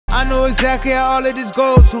I know exactly how all of this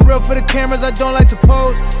goes. So real for the cameras, I don't like to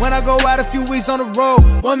pose. When I go out a few weeks on the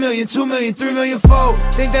road, 1 million, 2 million, 3 million fold.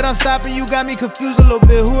 Think that I'm stopping, you got me confused a little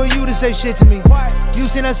bit. Who are you to say shit to me? You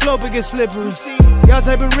seen that slope, it get slippery. Y'all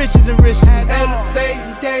type of riches and rich to me.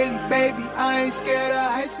 Elevating daily, baby, I ain't scared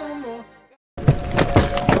of heights no more.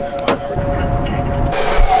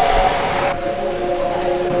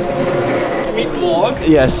 Vlog?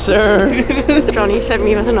 Yes, sir. Johnny sent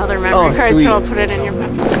me with another memory card, sweet. so I'll put it in your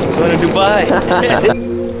phone. Going to Dubai. Yeah,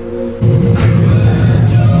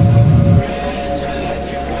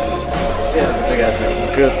 that's a big ass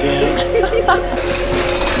man. Good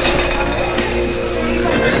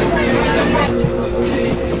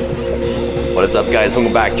thing. What is up, guys?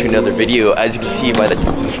 Welcome back to another video. As you can see by the...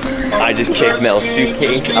 I just kicked Mel's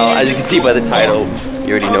suitcase. As you can see by the title,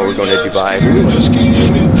 you already know we're going to Dubai.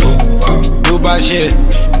 Dubai shit,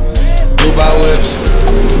 Dubai whips,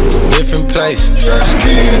 different place,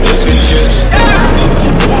 different trips.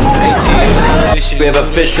 We have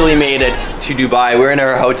officially made it to Dubai. We're in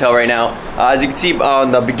our hotel right now. As you can see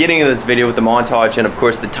on the beginning of this video with the montage and of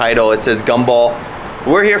course the title, it says Gumball.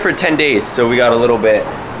 We're here for 10 days, so we got a little bit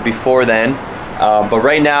before then. But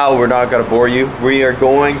right now, we're not gonna bore you. We are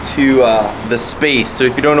going to the Space. So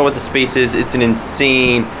if you don't know what the Space is, it's an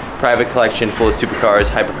insane private collection full of supercars,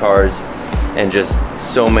 hypercars, and just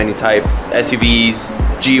so many types, SUVs,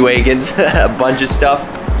 G-Wagons, a bunch of stuff.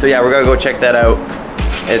 So yeah, we're gonna go check that out.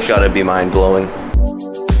 It's gotta be mind-blowing.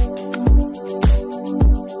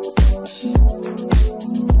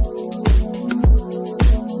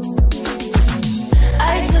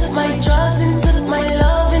 I took my drugs and took my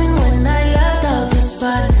love, and when I left out the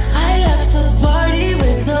spot, I left the party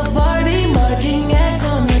with the Barbie marking X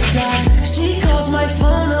on the dot. She calls my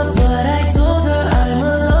phone up, but I told her I'm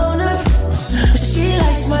a loner. But she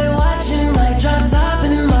likes my watch and my drop top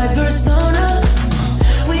and my persona.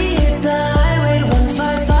 We hit the highway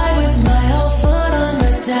 155 with my whole foot on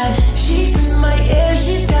the dash. She's in my air,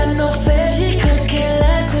 she's got no fear. She could care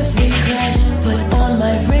less if we crash. But on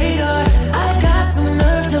my radar, I've got some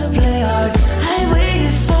nerve to play hard. I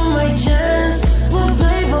waited for my chance. We're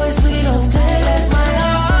playboys, we don't test my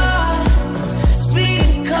heart.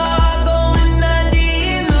 Speeding car going 90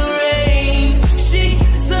 in the rain. She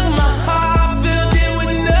took my heart, filled it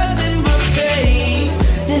with nothing but pain.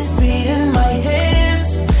 This beat in my hands,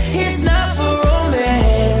 it's not for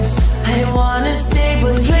romance. I wanna stay,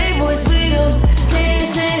 but playboys, we don't dance,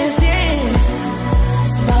 dance, dance.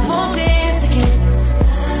 So I won't dance again.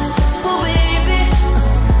 Oh baby,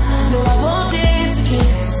 no I won't dance again.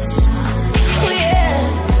 Oh yeah,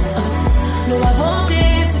 no I won't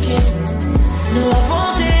dance again. No I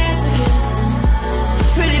won't dance again.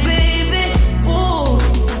 Pretty baby, ooh.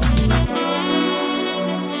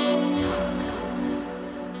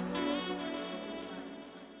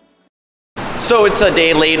 So it's a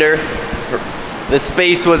day later. The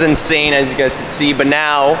Space was insane, as you guys can see, but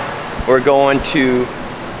now we're going to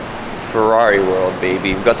Ferrari World,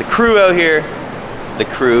 baby. We've got the crew out here. The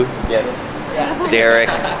crew, yeah. Derek.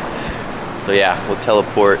 So yeah, we'll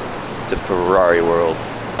teleport to Ferrari World.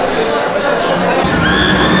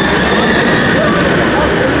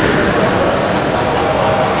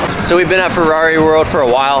 So we've been at Ferrari World for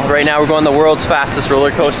a while. Right now we're going the world's fastest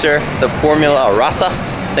roller coaster, the Formula Rossa.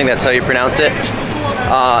 I think that's how you pronounce it.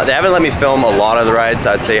 They haven't let me film a lot of the rides,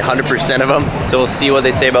 I'd say 100% of them. So we'll see what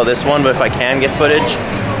they say about this one, but if I can get footage,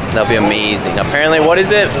 that'll be amazing. Apparently, what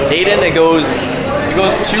is it, Aiden? It goes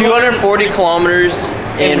 240 kilometers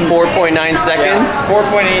in 4.9 seconds.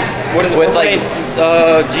 4.8. What is it? With like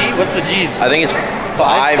G? What's the G's? I think it's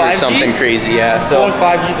five or something Gs? crazy, yeah. So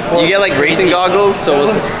 5 G's. you get like racing goggles,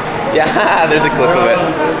 so yeah, there's a clip of it.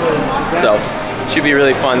 So should be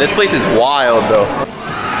really fun. This place is wild though.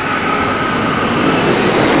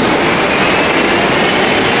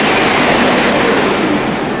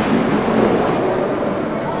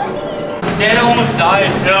 Dan almost died.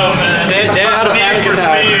 No, man. Dan had a panic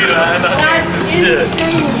attack.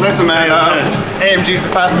 Listen, man, AMG's the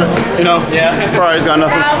faster, you know? Yeah. Ferrari's got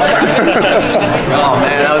nothing. Oh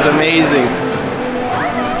man, that was amazing.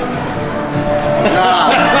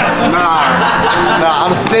 Nah,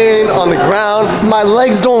 I'm staying on the ground. My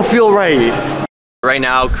legs don't feel right. Right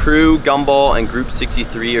now, Crew, Gumball, and Group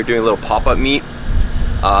 63 are doing a little pop-up meet.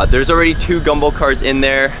 There's already 2 Gumball cars in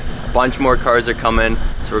there. A bunch more cars are coming,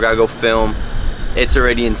 so we're gonna go film. It's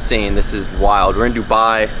already insane. This is wild. We're in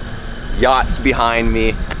Dubai. Yachts behind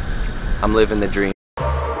me. I'm living the dream.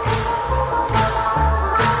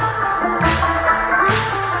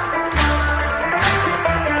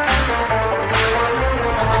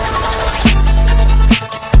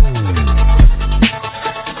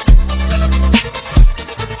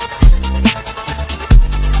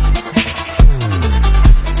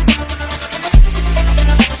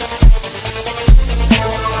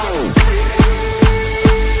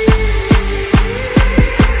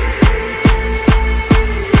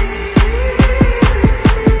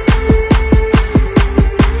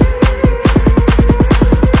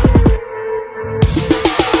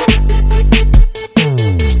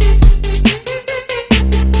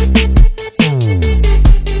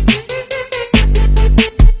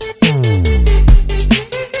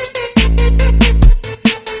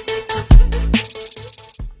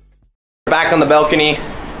 back on the balcony.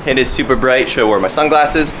 It is super bright. Should wear my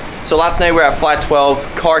sunglasses. So last night we were at Flat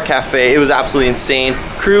 12 Car Cafe. It was absolutely insane.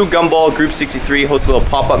 Crew, Gumball, Group 63 hosted a little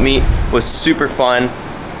pop-up meet. Was super fun.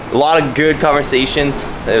 A lot of good conversations.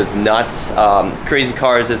 It was nuts. Crazy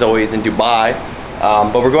cars as always in Dubai.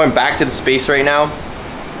 But we're going back to the space right now.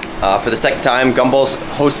 For the second time. Gumball's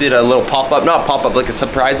hosted a little pop-up, not pop-up, like a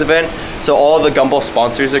surprise event. So all the Gumball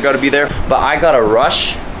sponsors are gonna be there. But I gotta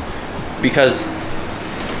rush because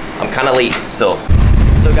I'm kinda late, so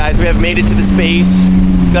guys, we have made it to the space.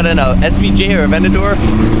 Got an SVJ or a Aventador.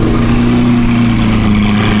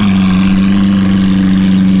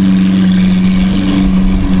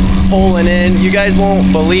 Pulling in. You guys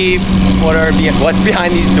won't believe what's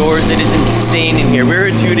behind these doors. It is insane in here. We were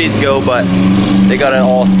here 2 days ago, but they got it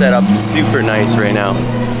all set up super nice right now.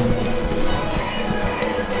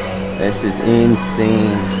 This is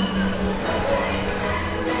insane.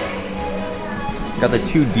 Got the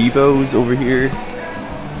 2 Devos over here.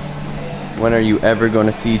 When are you ever going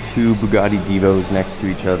to see 2 Bugatti Devos next to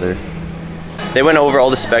each other? They went over all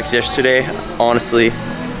the specs yesterday. Honestly,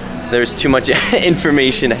 there's too much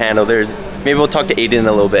information to handle. Maybe we'll talk to Aiden in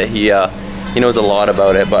a little bit. He knows a lot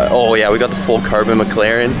about it. But oh yeah, we got the full carbon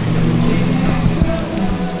McLaren.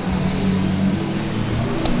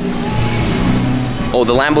 Oh,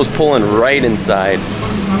 the Lambo's pulling right inside.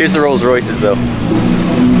 Here's the Rolls Royces though.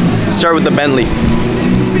 Let's start with the Bentley.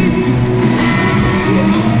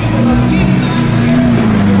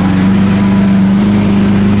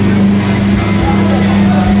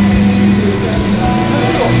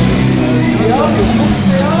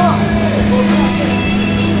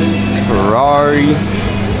 Ferrari.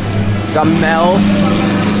 Gumball.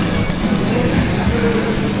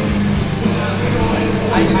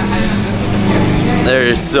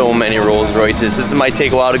 There's so many Rolls Royces. This might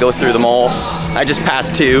take a while to go through them all. I just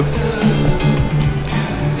passed 2.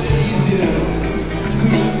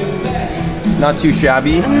 Not too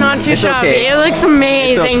shabby. Not too shabby. Okay. It looks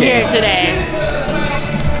amazing here today.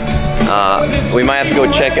 We might have to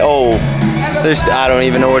go check. Oh, I don't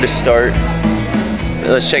even know where to start.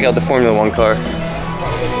 Let's check out the Formula 1 car.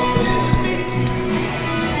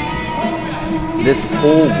 This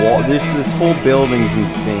whole wall, this whole building's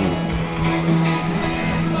insane.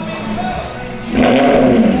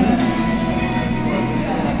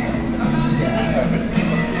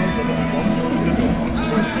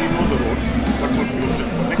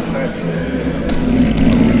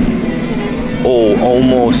 Oh,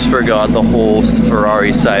 almost forgot the whole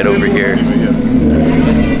Ferrari side over here.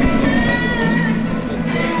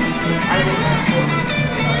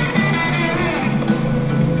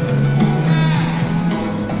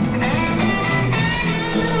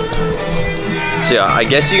 So yeah, I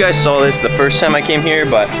guess you guys saw this the first time I came here,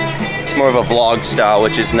 but it's more of a vlog style,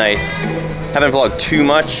 which is nice. Haven't vlogged too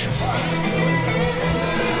much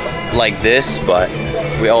like this, but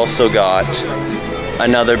we also got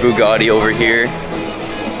another Bugatti over here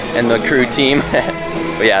and the crew team.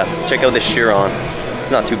 But yeah, check out this Chiron.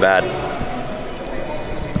 It's not too bad.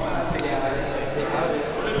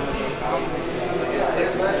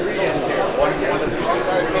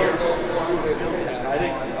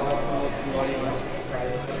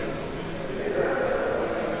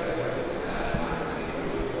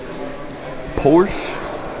 Porsche.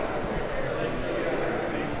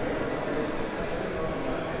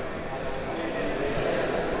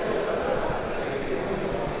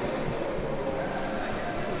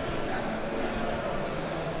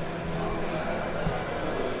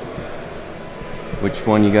 Which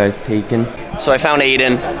one you guys taking? So I found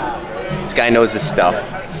Aiden. This guy knows his stuff.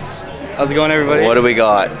 How's it going, everybody? What do we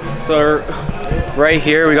got? So right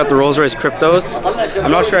here we got the Rolls Royce Cryptos.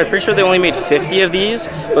 I'm not sure, I'm pretty sure they only made 50 of these,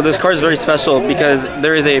 but this car is very special because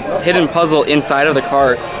there is a hidden puzzle inside of the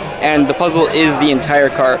car, and the puzzle is the entire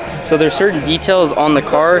car. So there's certain details on the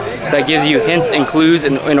car that gives you hints and clues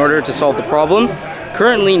in order to solve the problem.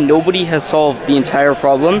 Currently, nobody has solved the entire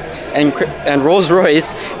problem, and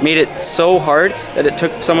Rolls-Royce made it so hard that it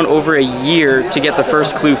took someone over a year to get the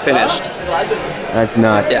first clue finished. That's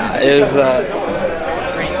nuts. Yeah, it was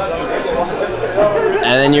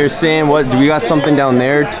And then you're saying, what, do we got something down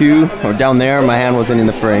there too? Or down there? My hand wasn't in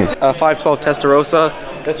the frame. 512 Testarossa.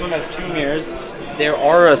 This one has 2 mirrors. There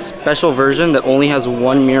are a special version that only has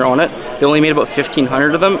 1 mirror on it. They only made about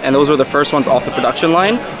 1,500 of them, and those were the first ones off the production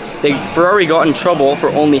line. Ferrari got in trouble for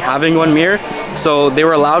only having 1 mirror, so they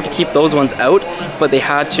were allowed to keep those ones out, but they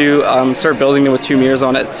had to start building them with 2 mirrors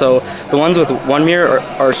on it. So the ones with 1 mirror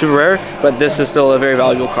are super rare, but this is still a very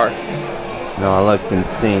valuable car. No, it looks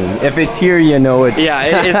insane. If it's here, you know it's... Yeah,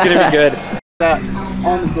 it's gonna be good. That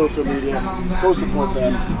on the social media, go support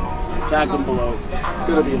them. tag them below. It's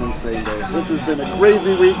gonna be an insane day. This has been a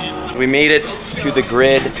crazy week. We made it to the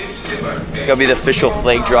grid. It's gonna be the official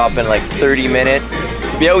flag drop in like 30 minutes.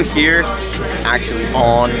 To be out here, actually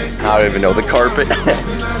on, I don't even know, the carpet.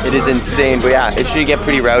 It is insane, but yeah, it should get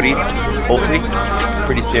pretty rowdy, hopefully,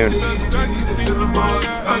 pretty soon.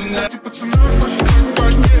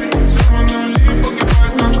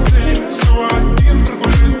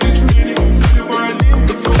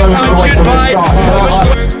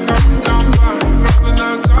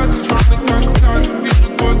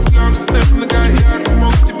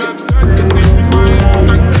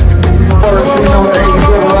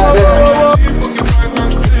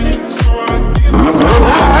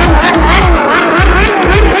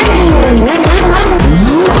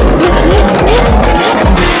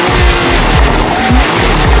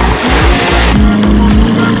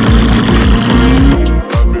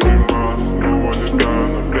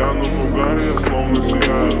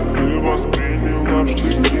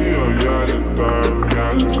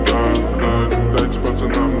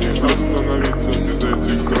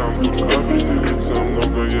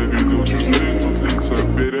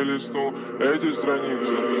 Эти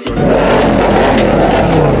страницы.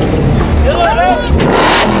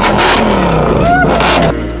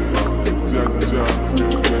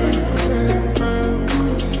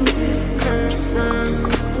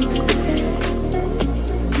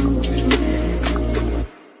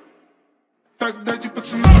 Так дайте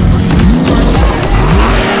пацанам.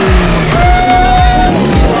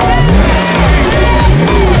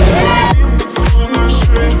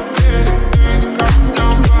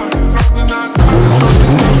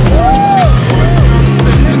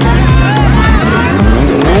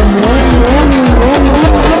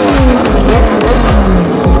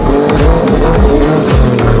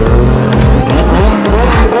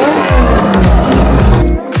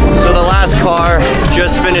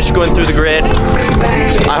 Going through the grid.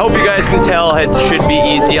 I hope you guys can tell it should be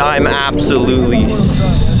easy. I'm absolutely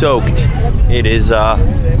soaked. It is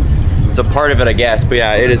it's a part of it, I guess, but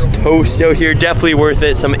yeah, it is toast out here. Definitely worth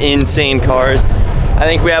it. Some insane cars. I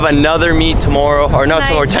think we have another meet tomorrow, or not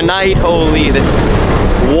tomorrow, tonight. Holy,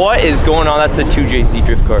 what is going on? That's the 2JC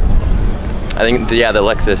drift car. I think, yeah, the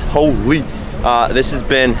Lexus. Holy, this has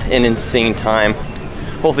been an insane time.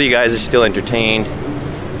 Hopefully you guys are still entertained.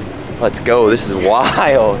 Let's go, this is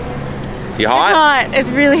wild. You hot? It's hot, it's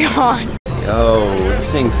really hot. Yo,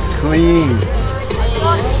 this thing's clean.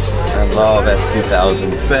 I love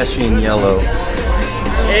S2000, especially in yellow.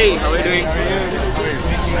 Hey, how are you doing?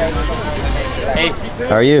 Hey.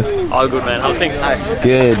 How are you? All good, man. How's things? Hi.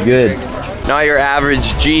 Good, good. Not your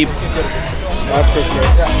average Jeep. That's for sure.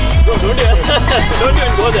 Don't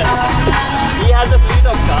even go there. He has a fleet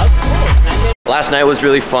of cars. Last night was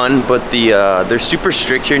really fun, but they're super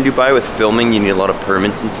strict here in Dubai with filming. You need a lot of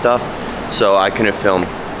permits and stuff, so I couldn't film.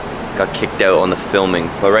 Got kicked out on the filming.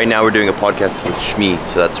 But right now we're doing a podcast with Shmi,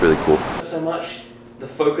 so that's really cool. So much, the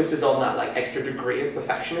focus is on that like extra degree of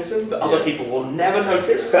perfectionism that other people will never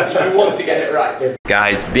notice if you want to get it right.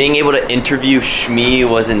 Guys, being able to interview Shmi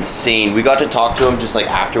was insane. We got to talk to him just like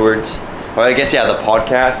afterwards, or I guess yeah, the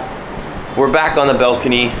podcast. We're back on the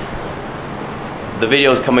balcony. The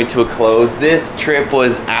video is coming to a close. This trip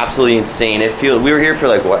was absolutely insane. We were here for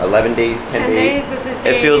like what, 11 days, 10 days? This is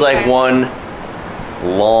it feels like one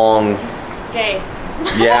long day.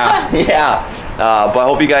 Yeah, yeah. But I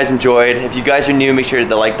hope you guys enjoyed. If you guys are new, make sure to hit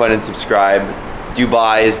the like button and subscribe.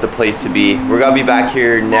 Dubai is the place to be. We're gonna be back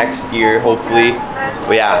here next year, hopefully.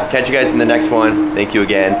 But yeah, catch you guys in the next one. Thank you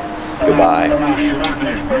again. Goodbye.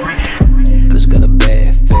 Just got a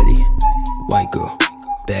bad fatty, white girl,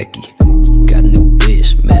 Becky. Got a new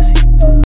bitch, messy.